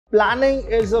Planning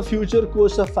is a future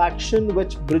course of action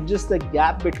which bridges the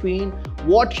gap between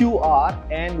what you are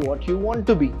and what you want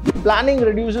to be. Planning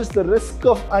reduces the risk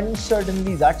of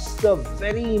uncertainty. That's the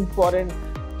very important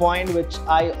point which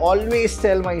I always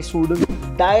tell my students.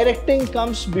 Directing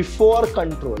comes before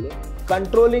controlling.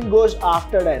 Controlling goes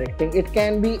after directing. It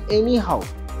can be anyhow.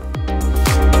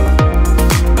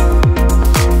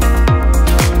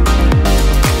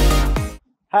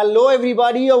 Hello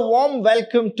everybody, a warm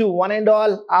welcome to one and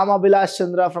all. I'm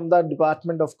Vidhyaashram from the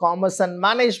Department of Commerce and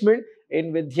Management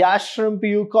in Vidhyaashram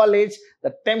PU College,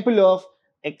 the Temple of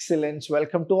Excellence.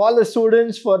 Welcome to all the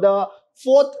students for the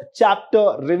fourth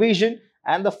chapter revision,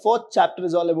 and the fourth chapter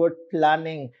is all about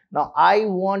planning. Now I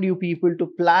want you people to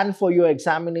plan for your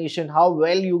examination, how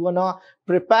well you're gonna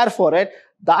prepare for it.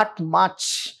 That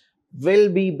much will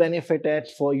be benefited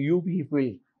for you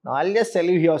people. Now, I'll just tell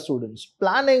you here, students,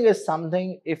 planning is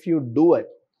something, if you do it,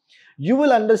 you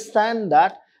will understand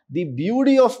that the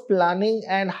beauty of planning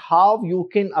and how you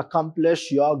can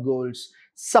accomplish your goals.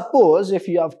 Suppose if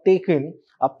you have taken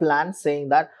a plan saying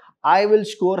that I will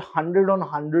score 100 on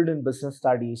 100 in business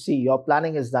studies. See, your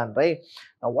planning is done, right?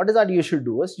 Now, what is that you should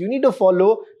do is you need to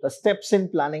follow the steps in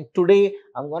planning. Today,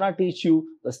 I'm going to teach you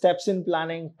the steps in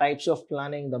planning, types of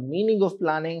planning, the meaning of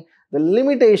planning, the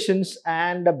limitations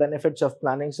and the benefits of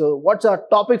planning. So, what's our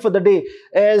topic for the day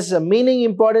is meaning,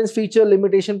 importance, feature,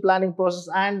 limitation, planning process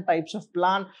and types of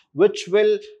plan, which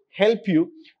will help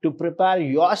you to prepare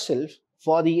yourself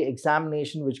for the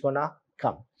examination which gonna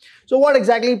come. So what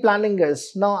exactly planning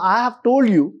is? Now I have told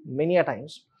you many a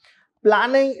times,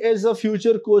 planning is a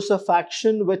future course of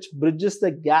action which bridges the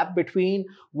gap between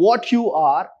what you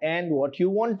are and what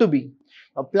you want to be.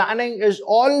 Now planning is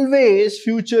always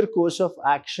future course of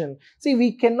action. See,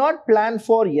 we cannot plan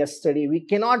for yesterday. We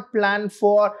cannot plan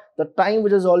for the time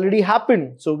which has already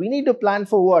happened. So we need to plan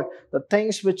for what? The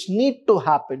things which need to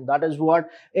happen. That is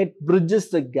what it bridges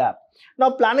the gap.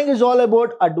 Now planning is all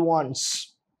about advance.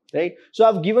 Right? So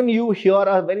I've given you here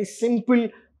a very simple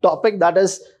topic, that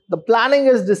is the planning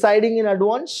is deciding in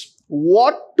advance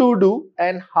what to do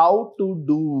and how to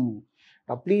do.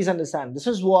 Now please understand, this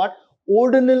is what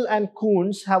O'Donnell and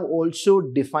Kuhns have also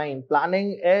defined.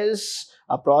 Planning is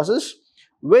a process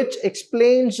which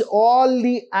explains all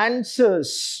the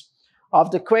answers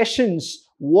of the questions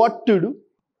what to do,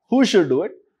 who should do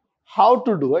it, how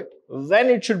to do it, when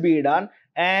it should be done,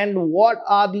 and what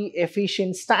are the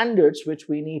efficient standards which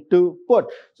we need to put.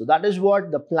 So that is what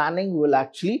the planning will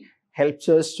actually help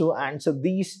us to answer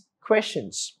these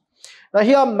questions. Now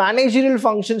here managerial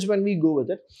functions, when we go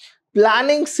with it,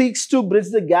 planning seeks to bridge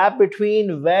the gap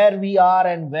between where we are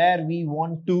and where we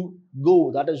want to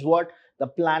go. That is what the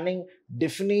planning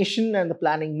definition and the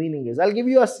planning meaning is. I'll give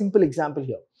you a simple example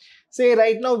here. Say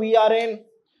right now we are in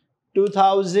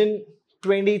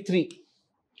 2023,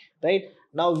 right?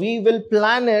 Now we will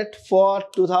plan it for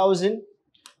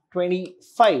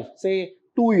 2025. Say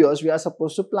 2 years we are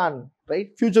supposed to plan,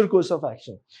 right? Future course of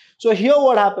action. So here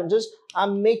what happens is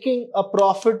I'm making a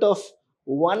profit of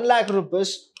 1 lakh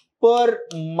rupees per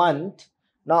month.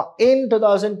 Now in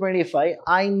 2025,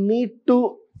 I need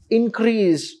to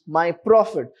increase my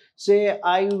profit. Say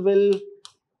I will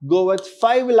go with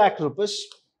 5 lakh rupees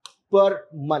per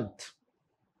month.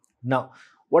 Now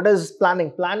what is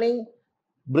planning? Planning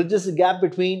bridges the gap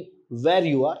between where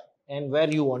you are and where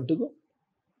you want to go,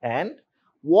 and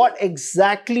what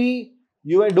exactly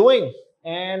you are doing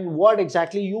and what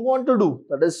exactly you want to do.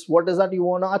 That is, what is that you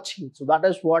want to achieve. So that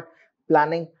is what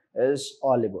planning is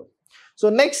all about. So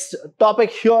next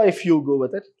topic here, if you go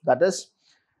with it, that is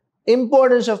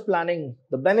importance of planning,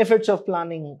 the benefits of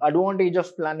planning, advantage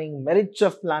of planning, merits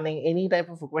of planning, any type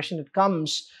of a question it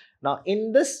comes. Now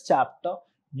in this chapter,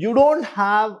 you don't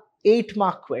have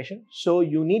 8-mark question. So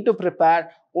you need to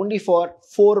prepare only for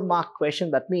 4-mark question.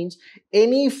 That means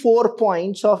any 4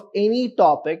 points of any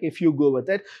topic, if you go with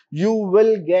it, you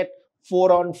will get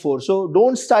 4 on 4. So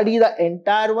don't study the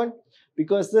entire one,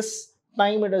 because this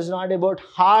time it is not about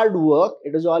hard work.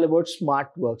 It is all about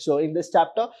smart work. So in this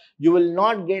chapter, you will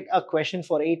not get a question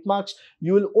for 8 marks.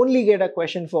 You will only get a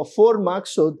question for 4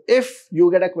 marks. So if you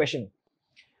get a question,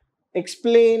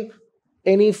 explain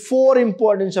any 4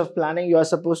 importance of planning, you are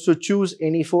supposed to choose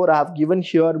any 4. I have given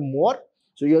here more,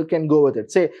 so you can go with it.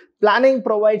 Say, planning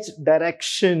provides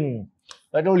direction.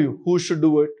 I told you who should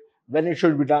do it, when it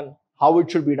should be done, how it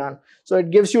should be done. So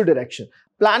it gives you direction.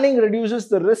 Planning reduces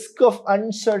the risk of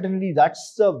uncertainty.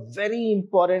 That's the very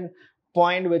important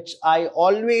point which I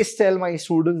always tell my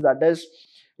students, that is,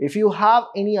 if you have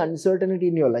any uncertainty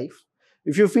in your life,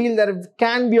 if you feel that it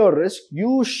can be a risk,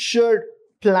 you should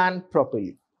plan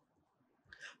properly.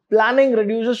 Planning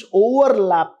reduces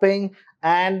overlapping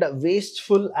and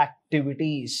wasteful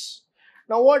activities.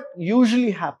 Now, what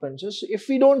usually happens is if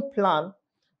we don't plan,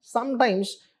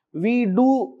 sometimes we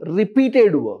do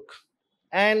repeated work.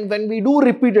 And when we do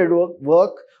repeated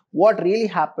work, what really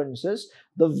happens is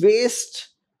the waste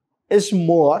is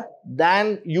more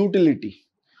than utility.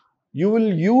 You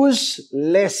will use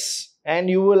less and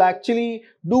you will actually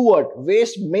do what?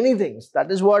 Waste many things.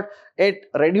 That is what it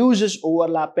reduces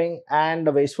overlapping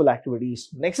and wasteful activities.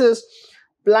 Next is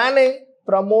planning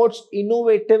promotes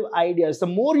innovative ideas. The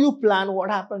more you plan,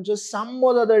 what happens is some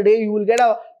other day you will get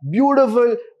a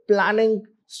beautiful planning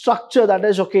structure that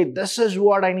is, okay, this is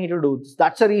what I need to do.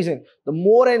 That's the reason. The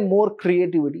more and more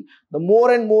creativity, the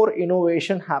more and more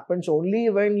innovation happens only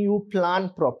when you plan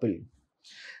properly.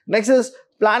 Next is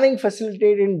planning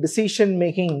facilitates in decision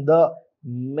making. The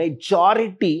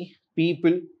majority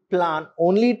people plan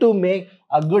only to make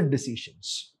a good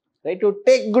decisions. Right? To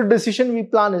take good decision, we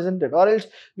plan, isn't it? Or else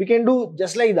we can do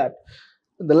just like that.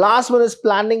 The last one is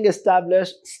planning establish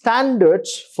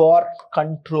standards for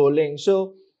controlling.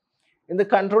 So in the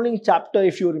controlling chapter,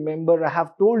 if you remember, I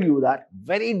have told you that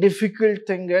very difficult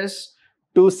thing is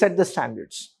to set the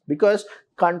standards, because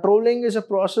controlling is a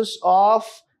process of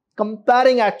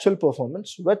comparing actual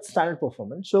performance with standard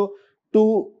performance. So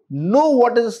to know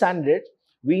what is the standard,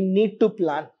 we need to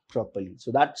plan properly.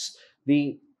 So that's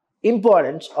the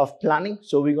importance of planning.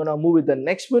 So we're going to move with the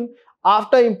next one.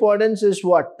 After importance is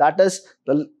what? That is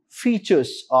the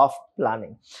features of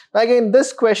planning. Now again,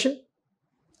 this question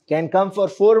can come for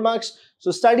 4 marks.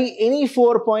 So study any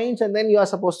 4 points and then you are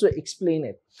supposed to explain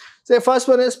it. So the first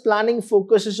one is planning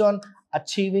focuses on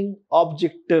achieving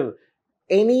objective.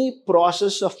 Any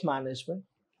process of management,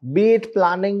 be it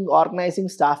planning, organizing,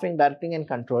 staffing, directing and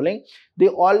controlling, they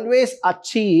always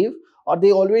achieve or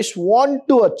they always want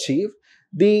to achieve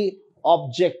the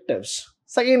objectives.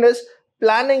 Second is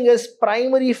planning is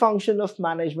primary function of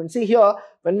management. See here,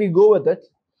 when we go with it,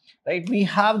 right, we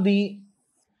have the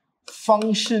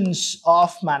functions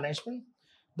of management.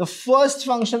 The first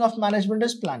function of management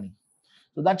is planning.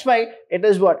 So that's why it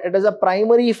is what? It is a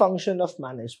primary function of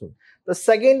management. The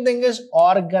second thing is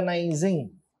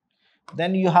organizing.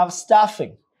 Then you have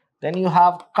staffing. Then you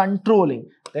have controlling.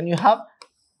 Then you have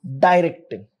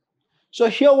directing. So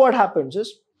here what happens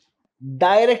is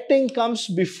directing comes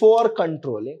before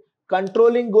controlling.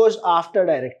 Controlling goes after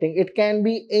directing. It can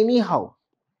be anyhow.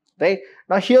 Right?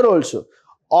 Now here also,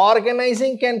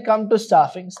 organizing can come to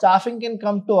staffing. Staffing can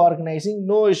come to organizing.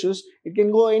 No issues. It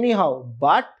can go anyhow.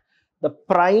 But the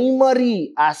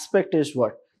primary aspect is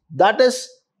what? That is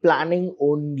planning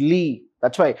only.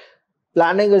 That's why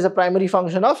planning is a primary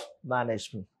function of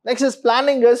management. Next is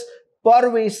planning is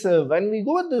pervasive. When we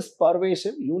go with this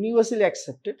pervasive, universally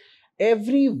accepted,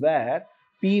 everywhere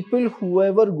people,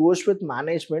 whoever goes with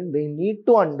management, they need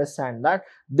to understand that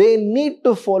they need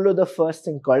to follow the first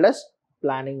thing called as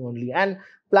planning only. And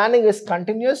planning is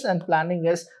continuous and planning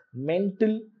is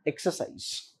mental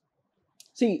exercise.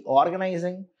 See,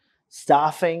 organizing,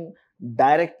 staffing,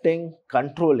 directing,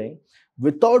 controlling,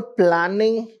 without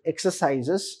planning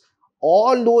exercises,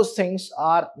 all those things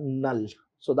are null.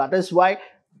 So that is why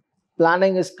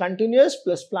planning is continuous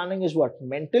plus planning is what?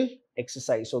 Mental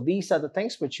exercise. So these are the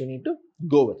things which you need to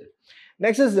go with it.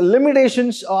 Next is the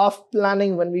limitations of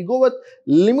planning. When we go with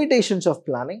limitations of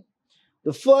planning,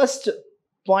 the first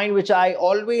point which I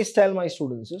always tell my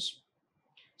students is,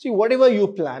 see, whatever you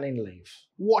plan in life,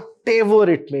 whatever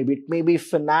it may be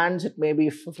finance, it may be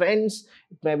friends,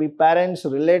 it may be parents,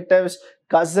 relatives,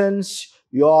 cousins,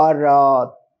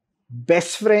 your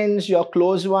best friends, your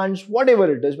close ones,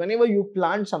 whatever it is, whenever you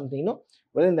plan something,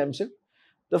 within themselves,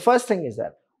 the first thing is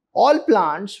that all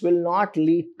plans will not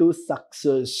lead to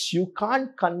success. You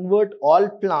can't convert all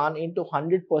plan into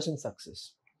 100%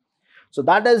 success. So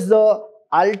that is the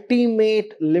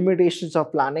ultimate limitations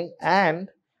of planning, and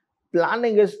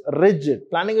planning is rigid.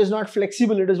 Planning is not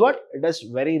flexible. It is what? It is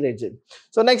very rigid.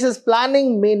 So next is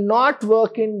planning may not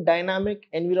work in dynamic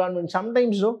environment.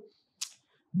 Sometimes,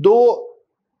 though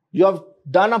you have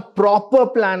done a proper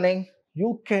planning,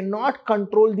 you cannot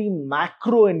control the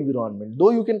macro environment. Though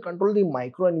you can control the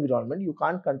micro environment, you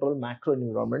can't control macro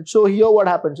environment. So here what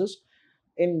happens is,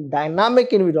 in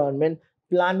dynamic environment,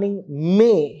 planning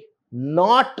may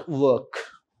not work.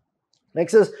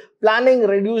 Next is planning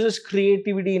reduces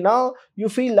creativity. Now you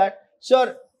feel that,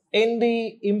 sir, in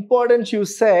the importance you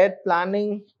said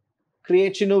planning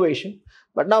creates innovation,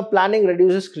 but now planning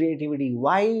reduces creativity.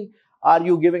 Why are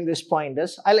you giving this point?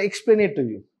 I'll explain it to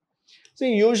you.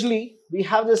 See, usually we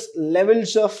have this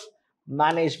levels of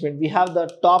management. We have the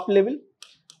top level,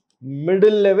 middle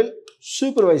level,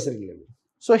 supervisory level.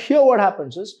 So here what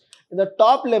happens is, in the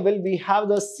top level we have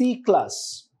the C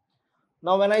class.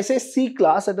 Now, when I say C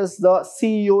class, it is the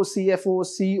CEO, CFO,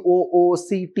 COO,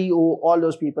 CTO, all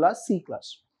those people are C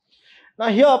class. Now,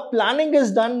 here planning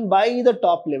is done by the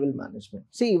top level management.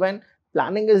 See, when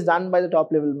planning is done by the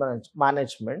top level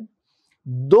management,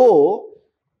 though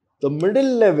the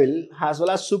middle level as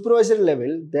well as supervisory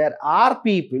level, there are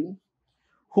people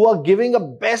who are giving a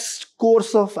best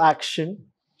course of action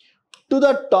to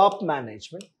the top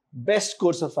management. Best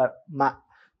course of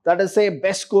that is a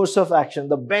best course of action.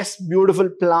 The best beautiful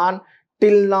plan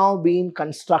till now being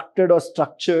constructed or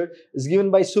structured is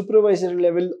given by supervisory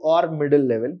level or middle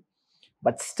level.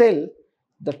 But still,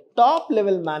 the top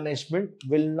level management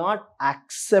will not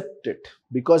accept it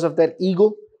because of their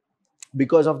ego,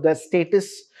 because of their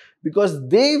status, because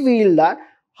they feel that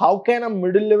how can a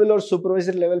middle level or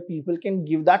supervisory level people can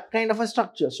give that kind of a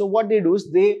structure. So what they do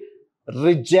is they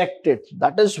reject it.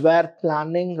 That is where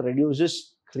planning reduces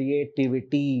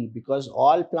creativity, because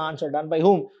all plans are done by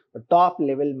whom? The top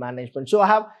level management. So I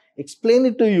have explained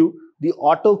it to you, the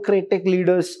autocratic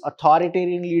leaders,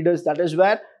 authoritarian leaders, that is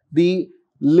where the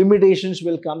limitations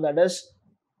will come. That is,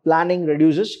 planning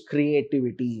reduces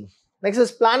creativity. Next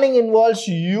is planning involves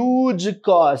huge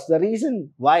costs. The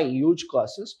reason why huge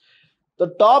costs is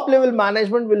the top level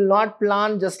management will not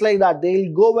plan just like that. They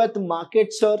will go with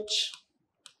market search,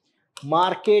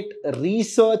 market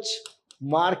research,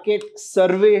 market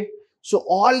survey. So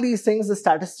all these things, the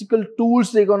statistical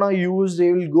tools they're gonna use,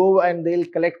 they will go and they'll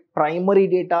collect primary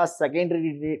data,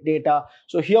 secondary data.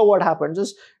 So here what happens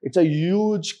is it's a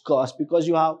huge cost because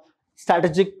you have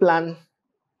strategic plan.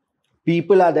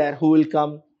 People are there who will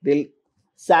come. They'll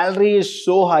salary is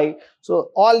so high.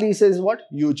 So all these is what?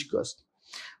 Huge cost.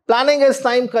 Planning is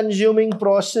time consuming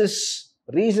process.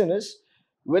 Reason is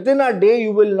within a day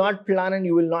you will not plan and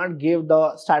you will not give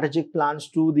the strategic plans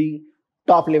to the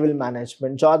top level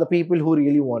management or the people who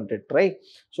really want it, right?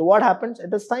 So what happens?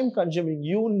 It is time consuming.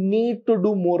 You need to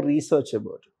do more research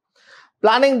about it.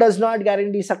 Planning does not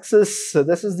guarantee success.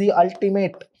 This is the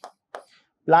ultimate.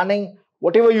 Planning,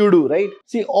 whatever you do, right?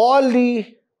 See, all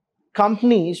the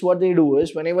companies, what they do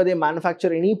is whenever they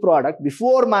manufacture any product,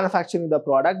 before manufacturing the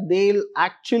product, they'll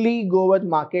actually go with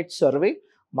market survey,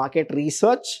 market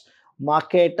research,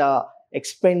 market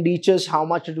expenditures, how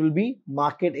much it will be,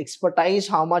 market expertise,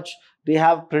 how much they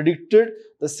have predicted,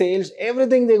 the sales,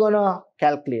 everything they're gonna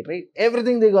calculate, right?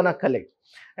 Everything they're gonna collect.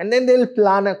 And then they'll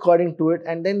plan according to it,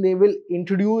 and then they will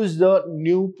introduce the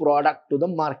new product to the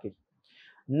market.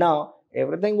 Now,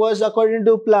 everything was according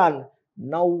to plan.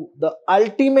 Now, the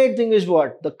ultimate thing is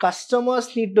what? The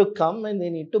customers need to come and they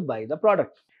need to buy the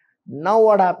product. Now,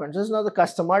 what happens is now the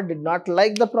customer did not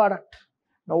like the product.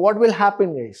 Now, what will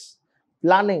happen, guys?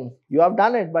 Planning, you have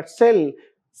done it, but still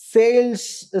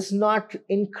sales is not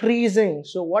increasing.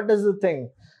 So, what is the thing?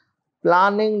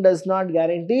 Planning does not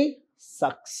guarantee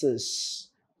success.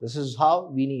 This is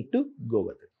how we need to go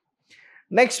with it.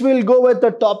 Next, we'll go with the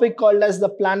topic called as the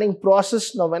planning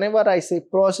process. Now, whenever I say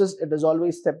process, it is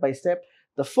always step by step.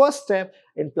 The first step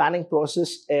in planning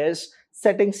process is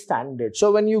setting standards.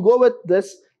 So, when you go with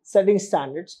this setting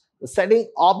standards, the setting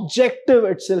objective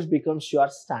itself becomes your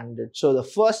standard. So, the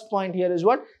first point here is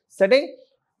what? Setting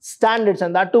standards,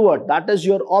 and that too what? That is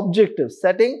your objective,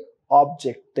 setting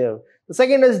objective. The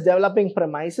second is developing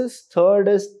premises. Third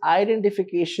is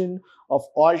identification of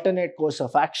alternate course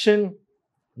of action.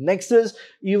 Next is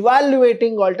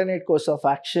evaluating alternate course of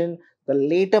action. The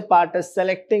later part is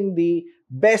selecting the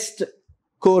best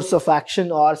course of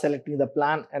action or selecting the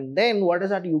plan. And then what is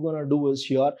that you're going to do is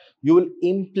here, you will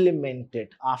implement it.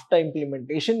 After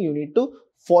implementation, you need to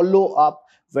follow up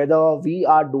whether we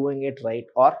are doing it right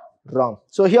or wrong.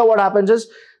 So here what happens is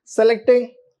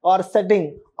selecting or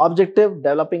setting objective,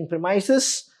 developing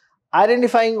premises,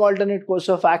 identifying alternate course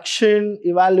of action,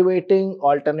 evaluating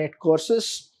alternate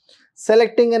courses,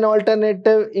 selecting an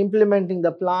alternative, implementing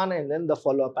the plan, and then the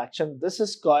follow-up action. This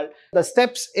is called the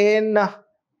steps in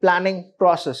planning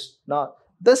process. Now,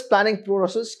 this planning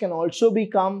process can also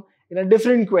become in a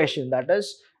different question, that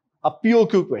is a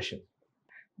POQ question.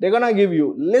 They're gonna give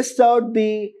you, list out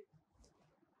the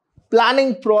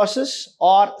planning process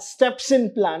or steps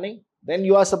in planning. Then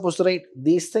you are supposed to write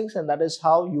these things, and that is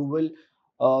how you will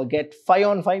get 5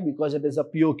 on 5 because it is a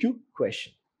POQ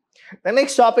question. The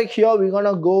next topic here we're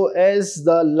gonna go is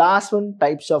the last one,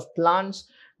 types of plans.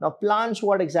 Now, plans,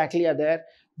 what exactly are there?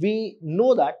 We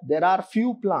know that there are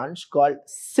few plans called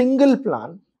single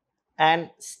plan and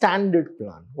standard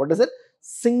plan. What is it?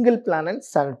 Single plan and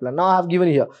standard plan. Now, I have given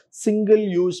here single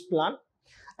use plan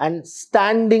and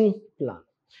standing plan.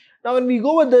 Now, when we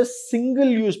go with this single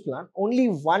use plan, only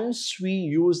once we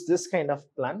use this kind of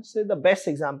plan, say the best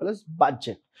example is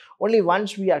budget. Only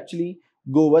once we actually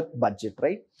go with budget,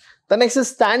 right? The next is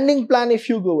standing plan. If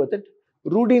you go with it,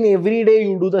 routine every day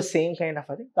you do the same kind of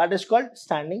a thing, that is called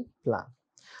standing plan.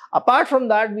 Apart from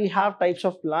that, we have types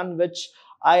of plan which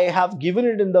I have given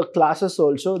it in the classes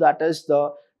also, that is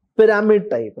the pyramid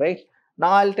type, right? Now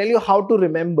I'll tell you how to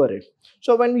remember it.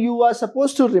 So when you are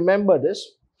supposed to remember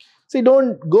this, see,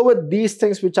 don't go with these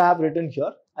things which I have written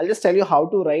here. I'll just tell you how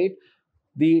to write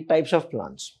the types of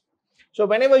plans. So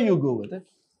whenever you go with it,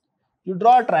 you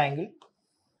draw a triangle,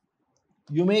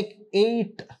 you make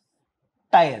 8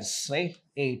 tires, right?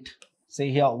 8.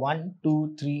 Say here 1,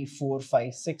 2, 3, 4,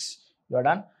 5, 6. You're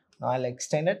done. Now I'll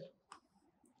extend it.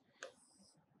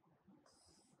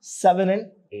 7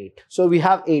 and 8. So we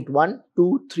have 8. 1,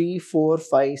 2, 3, 4,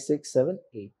 5, 6, 7,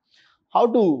 8. How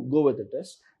to go with it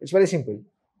is, it's very simple.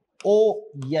 Oh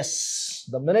yes.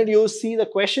 The minute you see the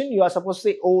question, you are supposed to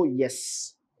say oh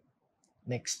yes.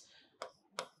 Next.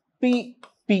 P,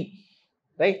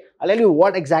 right? I'll tell you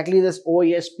what exactly this oh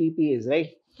yes PP is, right?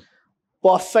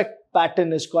 Perfect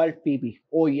pattern is called PP.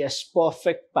 Oh yes,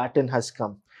 perfect pattern has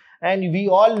come. And we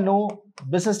all know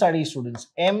business studies students,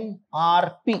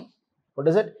 MRP. What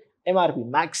is it? MRP,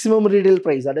 maximum retail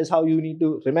price. That is how you need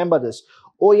to remember this.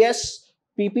 Oh yes,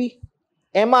 PP,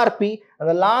 MRP, and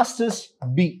the last is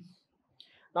B.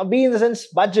 Now B in the sense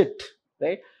budget,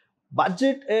 right?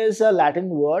 Budget is a Latin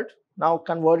word, now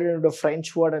converted into a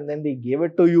French word, and then they gave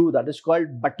it to you. That is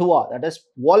called batua, that is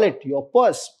wallet, your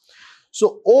purse.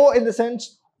 So O in the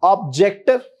sense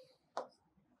objective,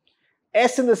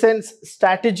 S in the sense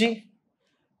strategy.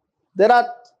 There are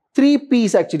 3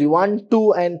 P's actually, 1,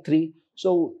 2 and 3.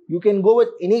 So you can go with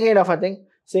any kind of a thing,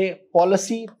 say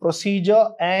policy, procedure,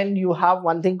 and you have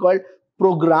one thing called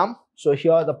program. So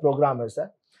here the program is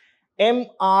there.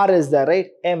 MR is there, right?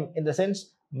 M in the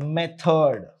sense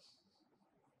method.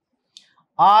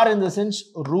 R in the sense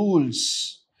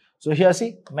rules. So here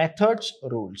see methods,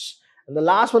 rules. And the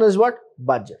last one is what?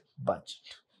 Budget.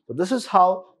 So this is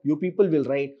how you people will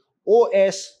write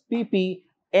OS, PP,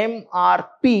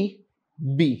 MRP,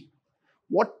 B.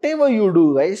 Whatever you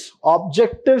do, guys,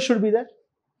 objective should be there.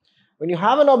 When you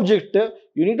have an objective,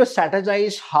 you need to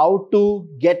strategize how to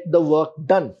get the work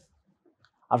done.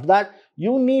 After that,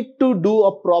 you need to do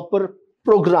a proper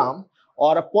program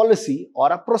or a policy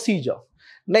or a procedure.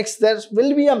 Next, there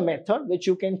will be a method which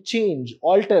you can change,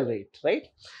 alterate, right?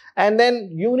 And then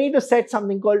you need to set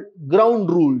something called ground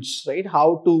rules, right?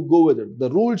 How to go with it. The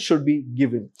rules should be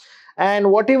given.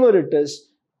 And whatever it is,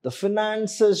 the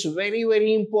finance is very,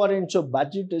 very important. So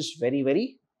budget is very,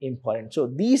 very important. So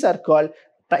these are called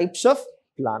types of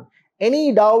plan.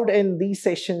 Any doubt in these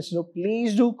sessions,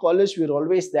 please do call us. We're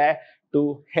always there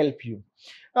to help you.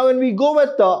 Now, when we go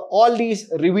with all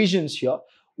these revisions here,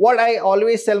 what I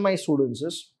always tell my students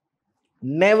is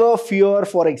never fear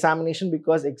for examination,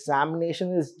 because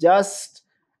examination is just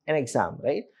an exam,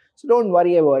 right? So don't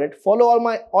worry about it. Follow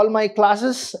all my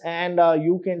classes and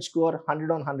you can score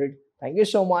 100 on 100. Thank you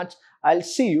so much. I'll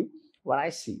see you when I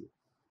see you.